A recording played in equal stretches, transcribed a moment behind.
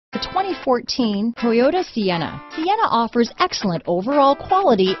The 2014 Toyota Sienna. Sienna offers excellent overall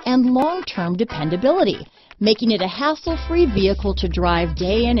quality and long-term dependability, making it a hassle-free vehicle to drive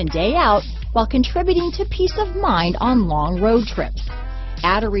day in and day out while contributing to peace of mind on long road trips.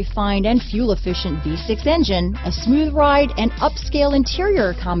 Add a refined and fuel-efficient V6 engine, a smooth ride, and upscale interior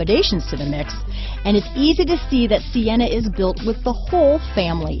accommodations to the mix, and it's easy to see that Sienna is built with the whole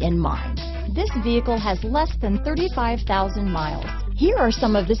family in mind. This vehicle has less than 35,000 miles. Here are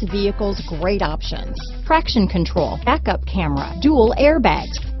some of this vehicle's great options: traction control, backup camera, dual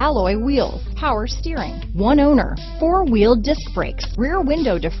airbags, alloy wheels, power steering, one owner, four-wheel disc brakes, rear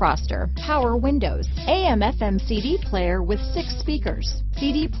window defroster, power windows, AM/FM CD player with 6 speakers,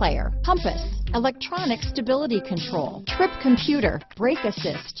 CD player, compass, electronic stability control, trip computer, brake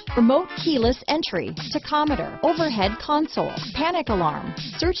assist, remote keyless entry, tachometer, overhead console, panic alarm.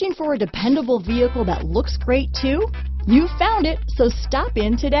 Searching for a dependable vehicle that looks great too? You found it, so stop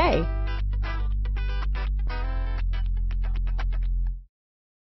in today.